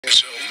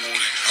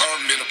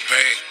I'm in a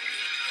bag.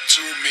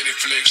 Too many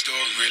flex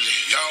stores, really.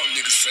 Y'all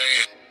niggas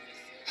saying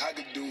I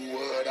can do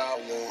what I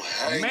want.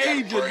 I ain't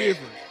Major got a brand.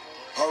 difference.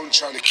 I'm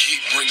trying to keep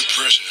bringing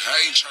pressure.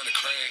 I ain't trying to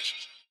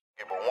crash.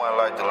 Yeah, but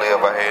one life to live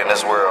out here in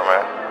this world,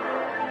 man.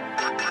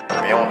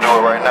 If you don't do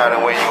it right now,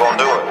 then when you gonna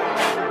do it?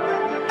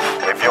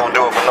 If you don't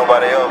do it for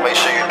nobody else, make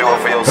sure you do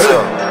it for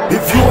yourself.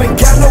 If you ain't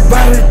got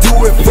nobody to do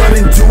it for,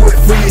 then do it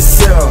for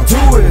yourself. Do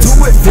it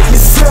for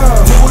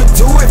yourself.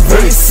 Do it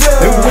for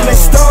yourself. And when they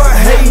start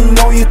hating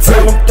on you,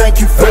 tell them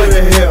thank you for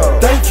the help.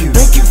 Thank you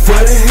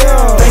for the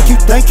help.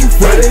 Thank you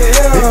for the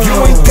help. If you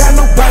ain't got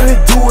nobody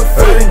to do it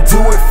for, then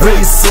do it for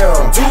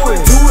yourself. Do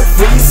it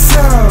for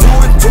yourself.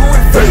 Do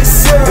it for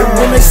yourself. And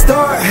when they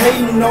start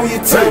hating on you,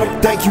 tell them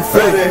thank you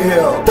for the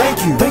help.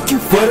 Thank you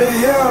for the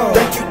help.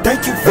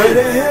 Thank you for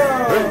the help.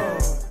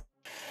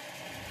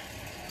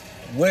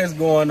 What's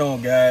going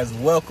on, guys?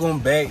 Welcome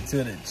back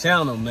to the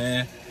channel,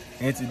 man.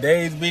 In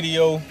today's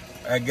video,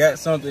 I got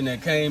something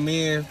that came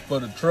in for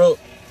the truck,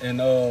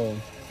 and I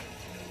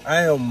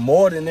am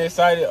more than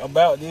excited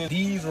about this.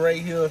 These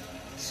right here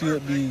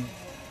should be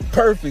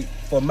perfect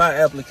for my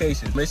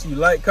application. Make sure you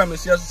like, comment,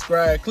 share,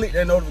 subscribe, click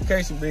that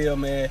notification bell,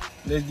 man.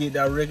 Let's get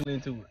directly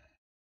into it.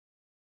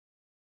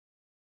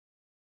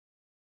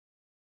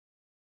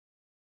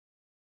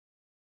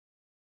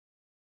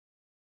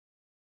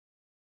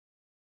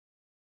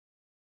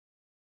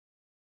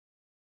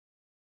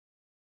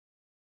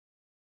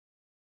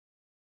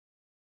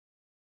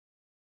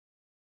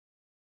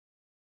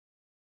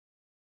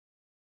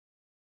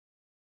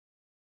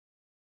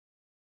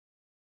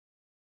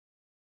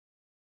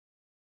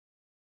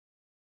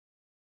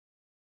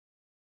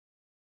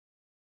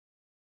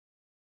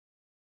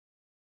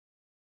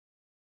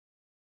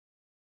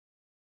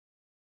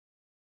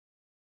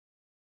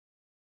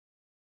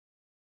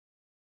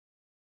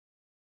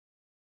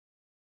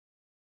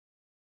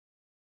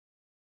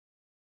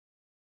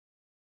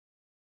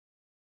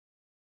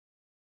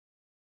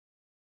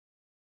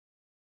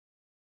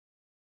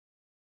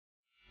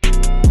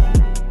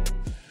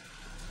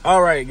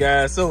 Alright,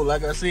 guys, so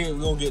like I said,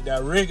 we're gonna get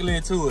directly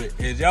into it.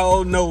 As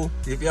y'all know,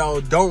 if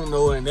y'all don't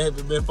know and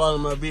haven't been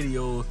following my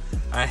videos,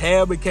 I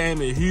have become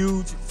a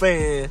huge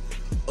fan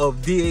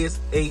of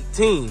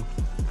DS-18.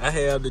 I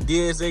have the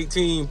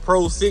DS-18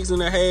 Pro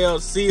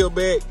 6.5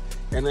 sealback,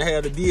 and I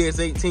have the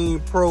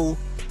DS-18 Pro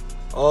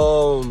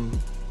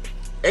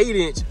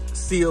 8-inch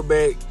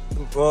sealback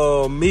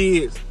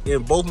mids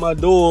in both my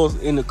doors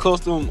in the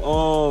custom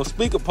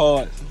speaker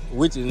parts,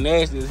 which is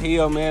nasty as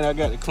hell, man. I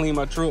got to clean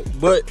my truck,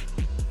 but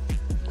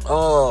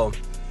and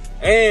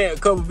a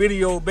couple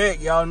videos back,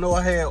 y'all know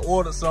I had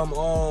ordered some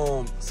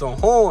horns, some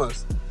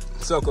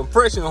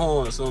compression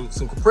horns, some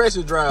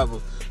compression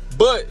drivers,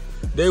 but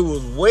they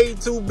was way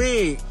too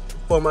big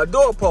for my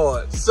door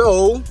part.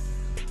 So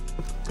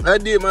I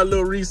did my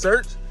little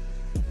research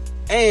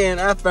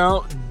and I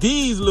found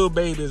these little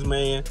babies,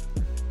 man.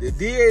 The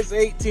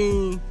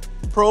DS-18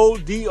 Pro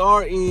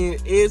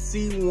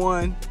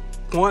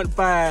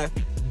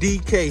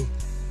DRNSC1.5DK.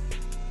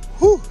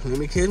 Whew, let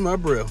me catch my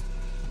breath.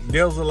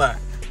 There was a lot,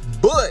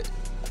 but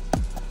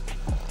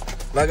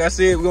like I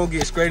said, we're gonna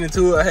get straight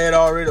into it. I had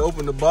already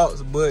opened the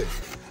box, but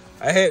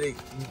I had to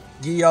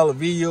give y'all a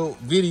video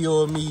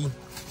of me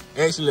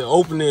actually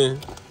opening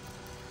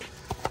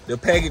the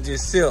package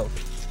itself.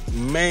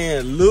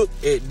 Man, look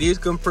at this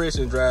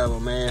compression driver,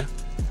 man.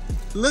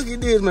 Look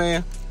at this,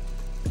 man.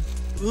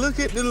 Look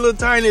at the little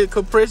tiny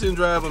compression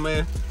driver,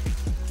 man.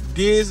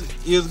 This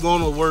is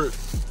gonna work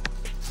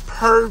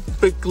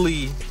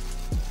perfectly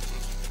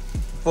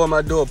for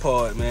my door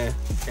part, man.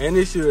 And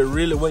this should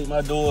really wake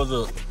my doors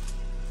up.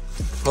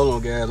 Hold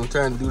on, guys. I'm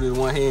trying to do this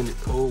one-handed.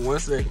 Hold 1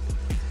 second.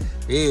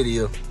 Here it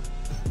is.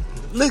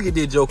 Look at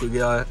this joker,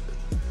 guys.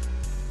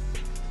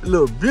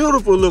 Little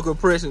beautiful little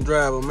compression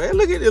driver, man.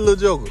 Look at this little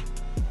joker.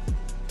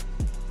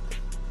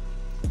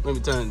 Let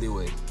me turn it this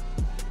way.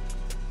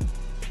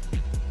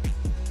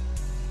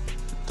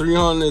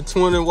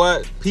 320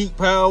 watt peak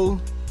power.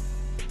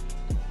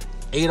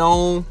 8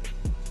 ohm.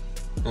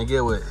 And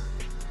get what?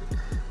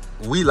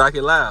 We like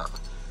it loud.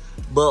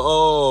 But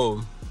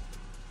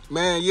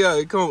man, yeah,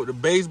 it comes with the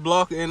base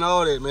blocker and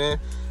all that, man.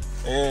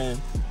 And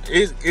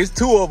it's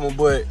 2 of them,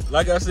 but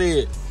like I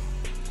said,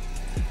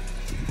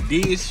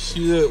 this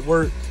should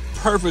work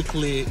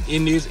perfectly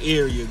in this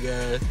area,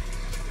 guys.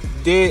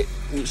 That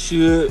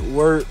should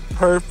work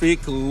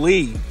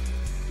perfectly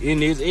in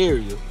this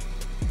area.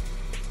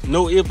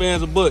 No ifs,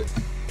 ands, or buts.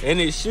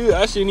 And it should,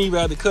 I shouldn't even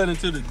have to cut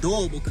into the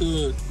door,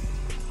 because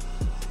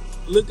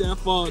look how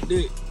far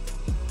that.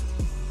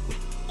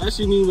 I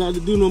shouldn't even have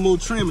to do no more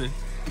trimming.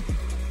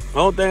 The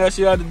only thing I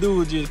should have to do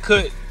is just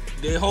cut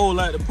that hole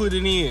out to put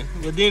it in.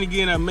 But then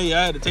again, I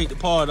had to take the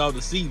part off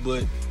the seat,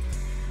 but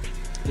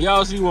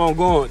y'all see where I'm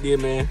going with this,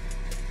 man.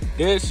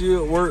 That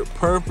should work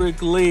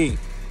perfectly.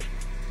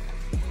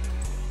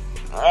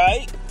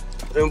 Alright.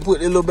 And put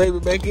this little baby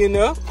back in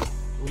there.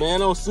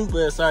 Man, I'm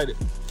super excited.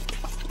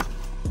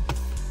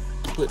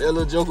 Put that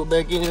little joker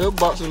back in here,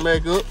 box him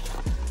back up.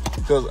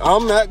 Because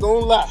I'm not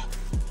gonna lie.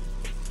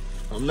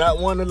 I'm not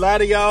one to lie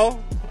to y'all.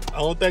 I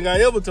don't think I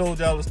ever told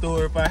y'all the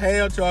story. If I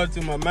have, charged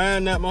to my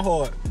mind, not my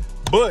heart.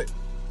 But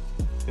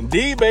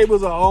these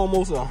babies are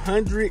almost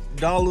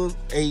 $100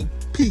 a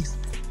piece.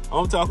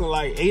 I'm talking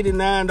like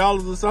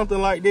 $89 or something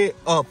like that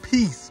a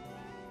piece.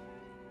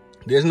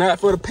 That's not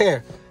for the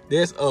pair.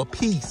 That's a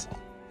piece.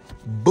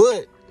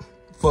 But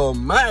for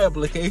my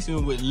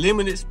application with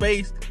limited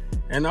space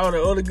and all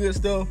the other good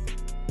stuff,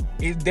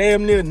 it's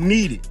damn near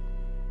needed,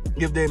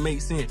 if that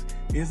makes sense.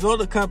 There's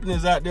other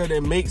companies out there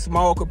that make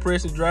small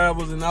compression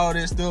drivers and all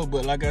that stuff,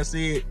 but like I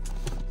said,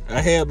 I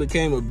have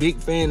became a big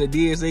fan of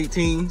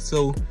DS-18.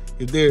 So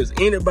if there's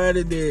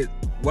anybody that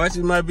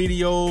watches my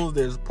videos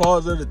that's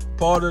part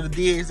of the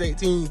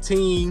DS-18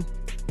 team,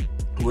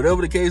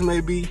 whatever the case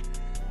may be,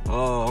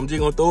 I'm just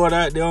gonna throw it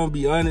out there and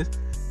be honest.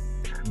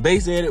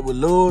 Base Edit would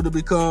love to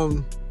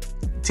become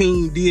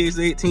Team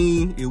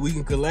DS-18. If we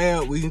can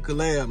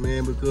collab,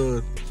 man,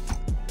 because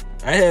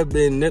I have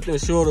been nothing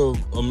short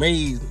of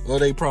amazed of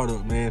their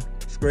product, man.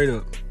 Straight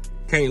up.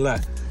 Can't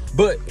lie.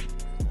 But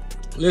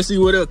let's see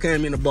what else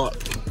came in the box.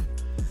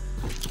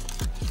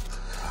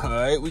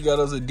 Alright, we got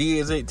us a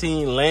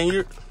DS-18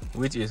 lanyard,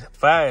 which is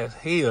fire as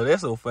hell.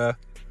 That's so fire.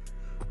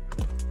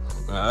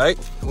 Alright,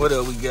 what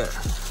else we got?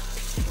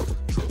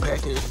 Some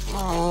package.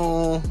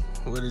 Oh,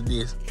 what is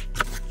this?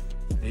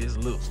 This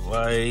looks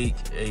like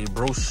a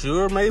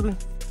brochure, maybe?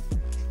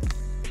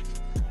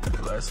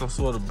 Like some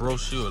sort of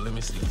brochure. Let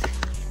me see.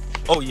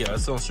 Oh yeah,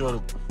 some sort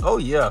of, oh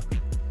yeah.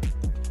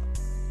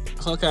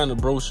 Some kind of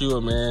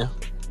brochure, man.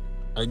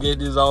 I guess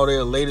this is all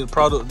their latest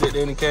product that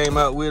they came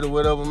out with or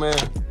whatever, man.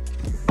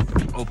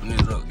 Open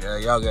this up,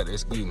 guys. Y'all got to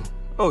excuse me.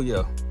 Oh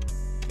yeah.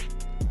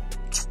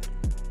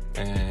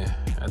 And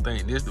I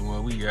think this is the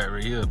one we got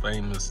right here, if I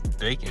ain't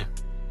mistaken.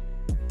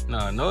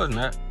 No, it's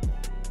not.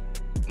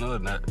 No,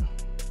 it's not.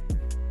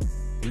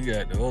 We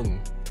got the other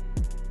one.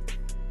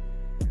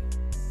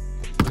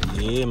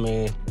 Yeah,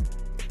 man.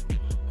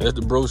 That's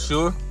the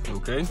brochure.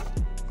 Okay.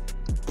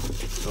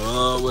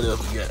 What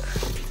else we got?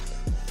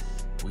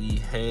 We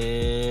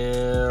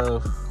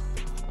have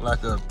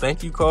like a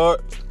thank you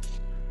card.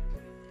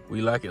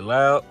 We like it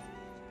loud.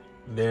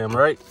 Damn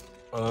right.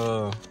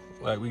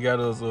 Like we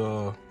got us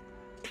a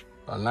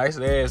nice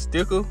ass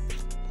sticker.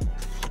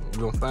 We're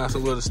gonna find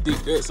somewhere to stick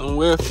that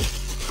somewhere.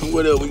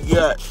 What else we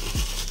got?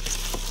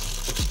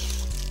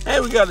 Hey,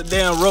 we got a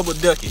damn rubber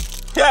ducky.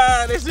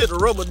 Yeah, they said the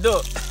rubber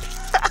duck.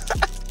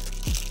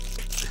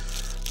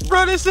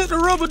 Bro, they said the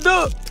rubber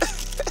duck.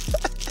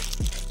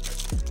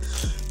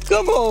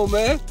 Come on,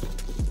 man.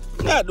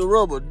 Not the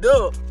rubber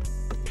duck.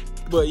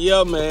 But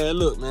yeah, man,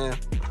 look, man.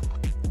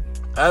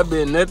 I've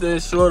been nothing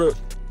short of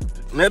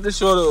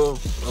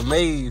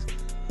amazed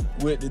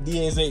with the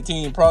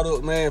DS-18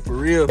 product, man, for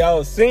real.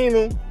 Y'all seen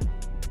them.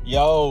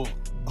 Y'all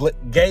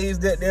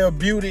gazed at their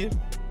beauty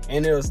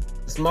and their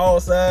small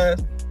size.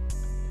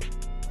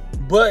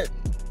 But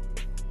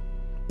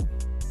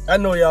I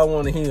know y'all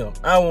want to hear them.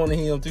 I want to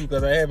hear them too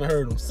because I haven't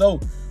heard them. So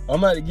I'm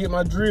about to get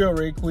my drill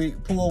real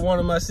quick, pull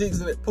my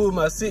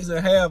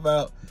 6.5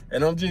 out,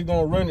 and I'm just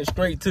gonna run it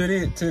straight to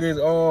this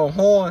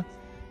horn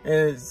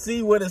and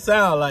see what it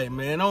sounds like,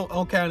 man.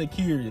 I'm kind of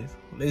curious.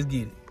 Let's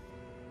get it.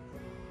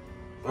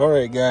 All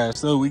right, guys.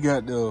 So we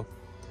got the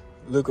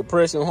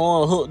compression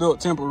horn hooked up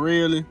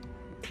temporarily.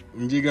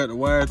 And you got the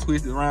wire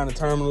twisted around the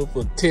terminal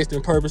for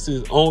testing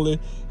purposes only.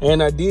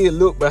 And I did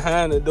look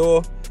behind the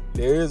door.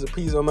 There is a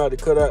piece I'm about to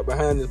cut out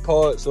behind this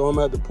part. So I'm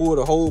about to pull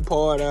the whole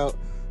part out,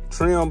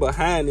 trim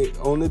behind it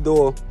on the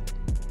door,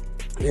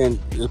 and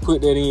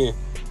put that in.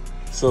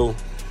 So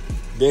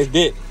that's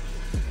that.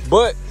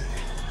 But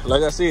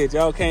like I said,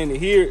 y'all came to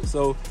hear it.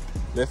 So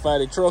let's fire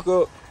the truck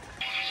up.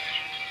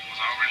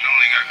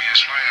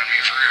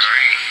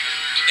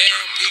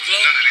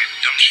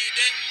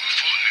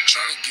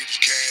 Trying to get the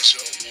cash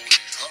up, boy.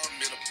 I'm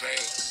in a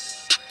bag.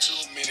 Too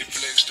many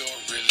flex though,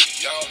 really.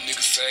 Y'all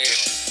niggas saying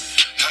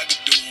I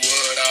can do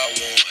what I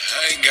want.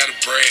 I ain't got a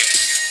brand.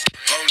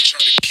 I'm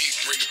trying to keep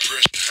bringing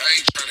pressure. I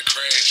ain't trying to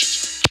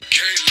crash.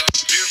 Can't love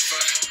beer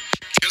fight.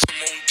 Guess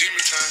I'm on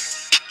demon time.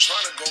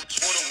 Trying to go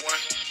 21.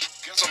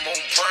 Guess I'm on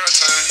prime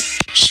time.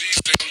 She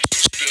said I'm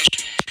too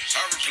special.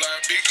 I reply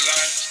big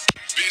lies.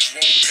 Bitch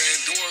won't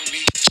Pandora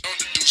me.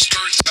 Something to do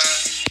skirt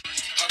time.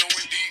 I don't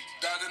indeed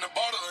died in a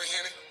bottle of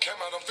Henny. Came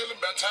out, I'm feeling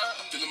baptized.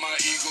 I'm feeling my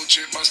ego,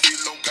 check my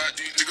stilo. Got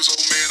these niggas, oh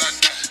man, I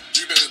die.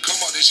 You better come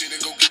out this shit and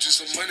go get you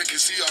some money.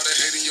 Can see all the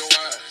hate in your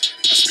eyes.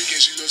 I speak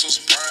and she looks so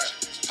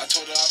surprised. I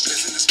told her I'm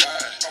blessed in the sky.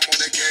 I'm on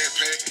that gas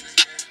pack,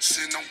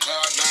 sitting on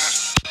cloud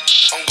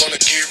 9. I'm gonna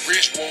get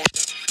rich, boy.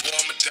 Or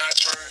I'ma die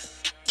trying.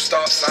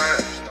 Stop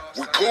sign.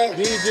 We cool.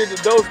 These just the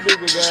dope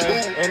speaker,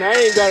 guys. And I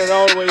ain't got it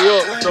all the way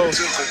up. So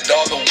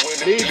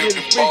these just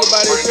the speaker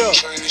by itself.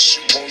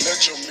 Won't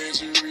let your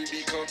misery be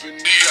company.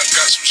 I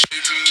got some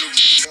shit to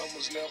lose.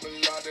 Numbers never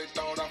lie, they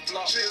thought I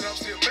flopped. Shit, I'm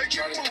still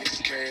making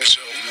moves. Cash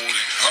up, boy.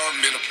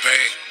 I'm in a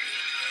bag.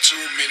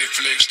 Too many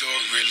flex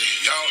though, really.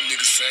 Y'all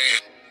niggas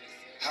saying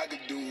I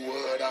can do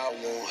what I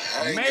want.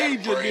 I ain't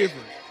Major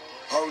difference.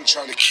 I'm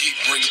trying to keep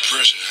bringing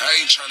pressure.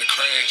 I ain't trying to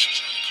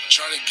crash.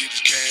 Trying to get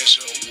the cash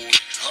up, boy.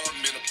 I'm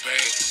in a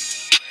bag.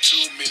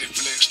 Too many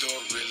flex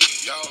though, really.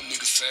 Y'all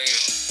niggas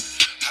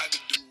saying, how to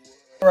do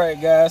what?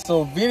 Alright guys,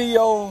 so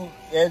videos,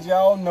 as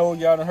y'all know,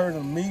 y'all done heard it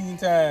a million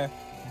times.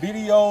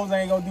 Videos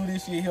ain't gonna do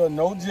this shit here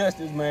no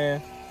justice,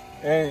 man.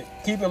 And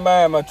keep in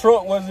mind, my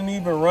truck wasn't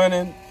even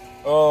running.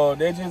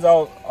 They just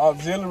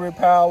auxiliary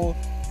power,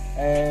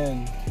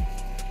 and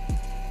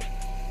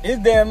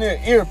it's damn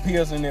near ear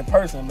piercing in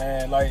person,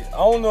 man. Like, I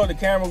don't know if the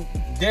camera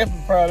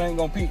definitely probably ain't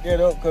gonna pick that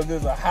up because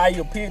there's a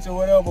higher pitch or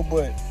whatever,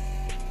 but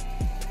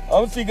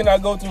I'm thinking I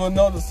go to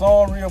another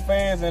song real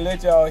fast and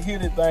let y'all hear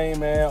the thing,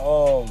 man.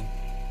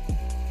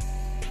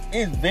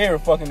 It's very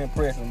fucking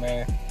impressive,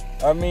 man.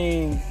 I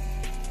mean,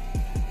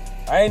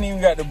 I ain't even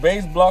got the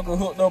bass blocker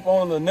hooked up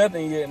on or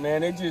nothing yet,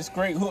 man. They just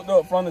straight hooked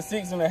up from the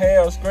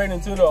 6.5 straight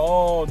into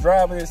the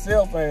driver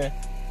itself, and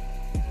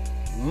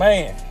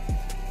man,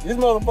 this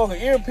motherfucker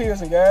ear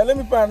piercing, guys. Let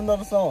me find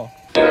another song.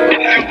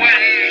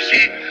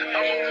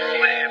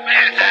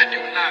 I do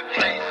not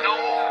play no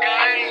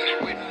games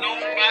with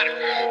nobody,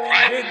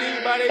 right?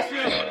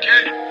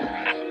 Okay?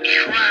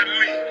 Try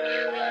me.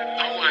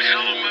 I'm gonna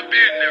handle my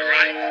business,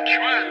 right?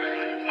 Try me.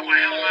 I'm gonna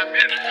handle my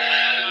business.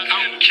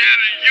 I'm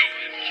telling you,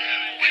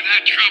 when I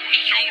travel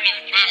solo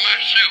by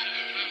myself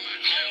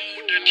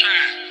all the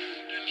time,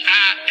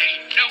 I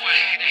ain't never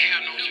had to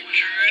have no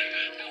security,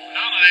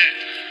 none of that.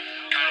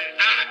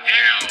 I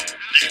am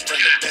Hit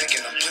from the back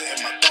and I'm putting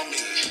my thumb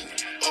in.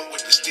 Up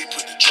with the stick,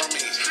 put the drum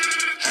in.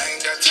 I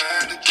ain't got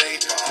time today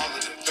for all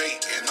of the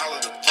fake and all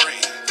of the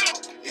friends.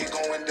 It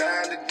going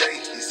down today.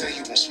 He say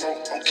he won't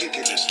smoke. I'm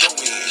kicking his dough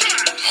in.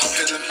 I'm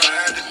feeling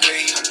fine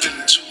today. I'm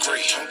feeling too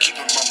great. I'm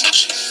keeping my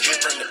motion.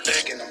 Hit from the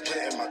back and I'm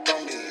putting my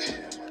thumb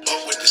in.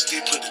 Up with the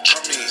stick, put the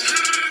drum in.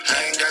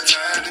 I ain't got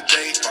time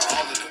today for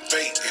all of the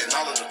fake and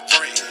all of the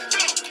friends.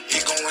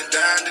 It going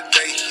down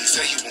today. He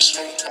say he won't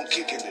smoke. I'm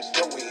kicking his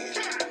dough in.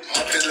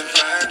 I'm feeling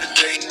fine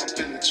today, I'm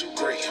feeling too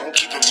great, I'm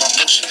keeping my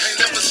motion. Ain't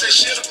never said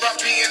shit about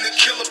being a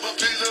killer, but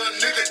big little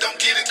nigga don't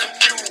get it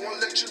confused.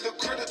 Won't let you little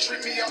critter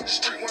treat me out the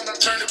street when I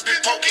turn a big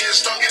pokey and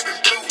start giving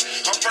blue.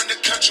 I'm from the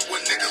country where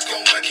niggas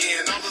go lucky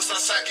and all this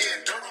outside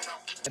getting dirt on them.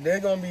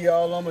 That's gonna be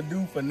all I'm gonna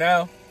do for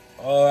now.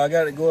 I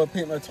gotta go and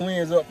pick my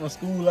twins up from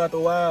school after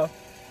a while.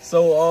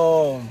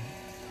 So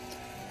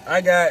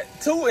I got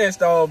 2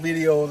 install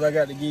videos I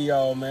got to give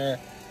y'all, man.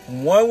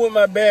 One with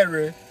my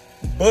battery,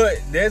 but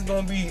that's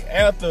gonna be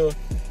after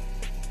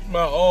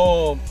my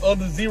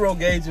other 0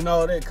 gauge and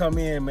all that come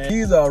in, man.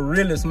 These are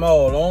really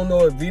small. I don't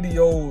know if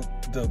video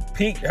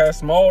depict how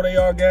small they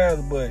are,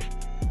 guys, but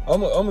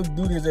I'm gonna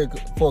do this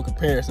for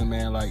comparison,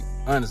 man. Like,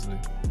 honestly,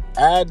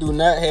 I do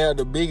not have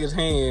the biggest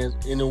hands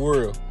in the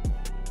world.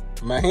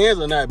 My hands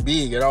are not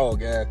big at all,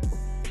 guys.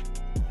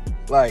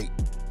 Like,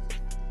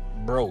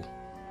 bro.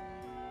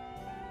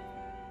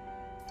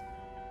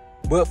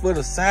 But for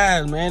the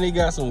size, man, it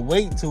got some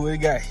weight to it. It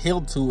got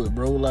help to it,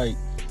 bro. Like,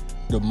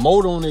 the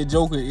motor on that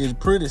joker is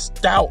pretty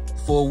stout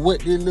for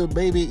what this little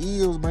baby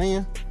is,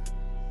 man.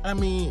 I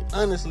mean,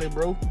 honestly,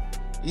 bro,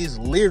 it's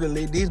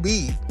literally this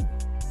big.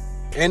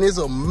 And it's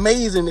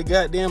amazing the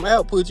goddamn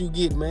output you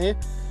get, man.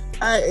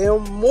 I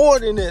am more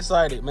than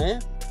excited,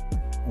 man.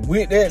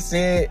 With that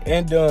said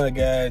and done,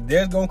 guys,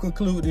 that's gonna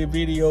conclude this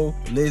video.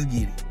 Let's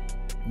get it.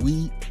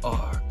 We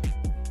out.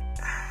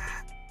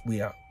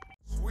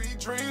 Sweet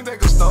dreams, they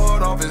can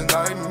start off as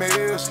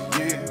nightmares,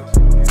 yeah.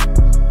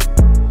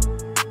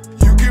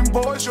 You can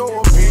voice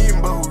your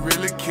opinion, but who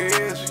really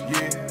cares,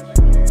 yeah.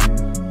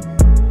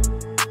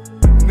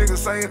 Niggas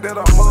saying that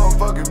I'm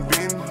motherfucking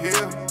been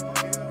here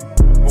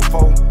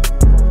before.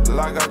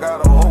 Like I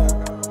got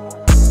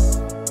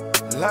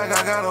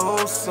a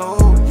whole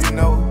soul, you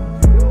know.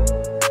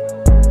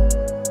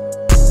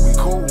 We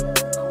cool.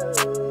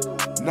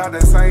 Not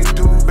that same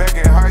dude back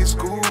in high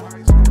school.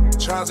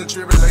 Trials and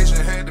tribulation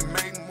had to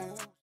make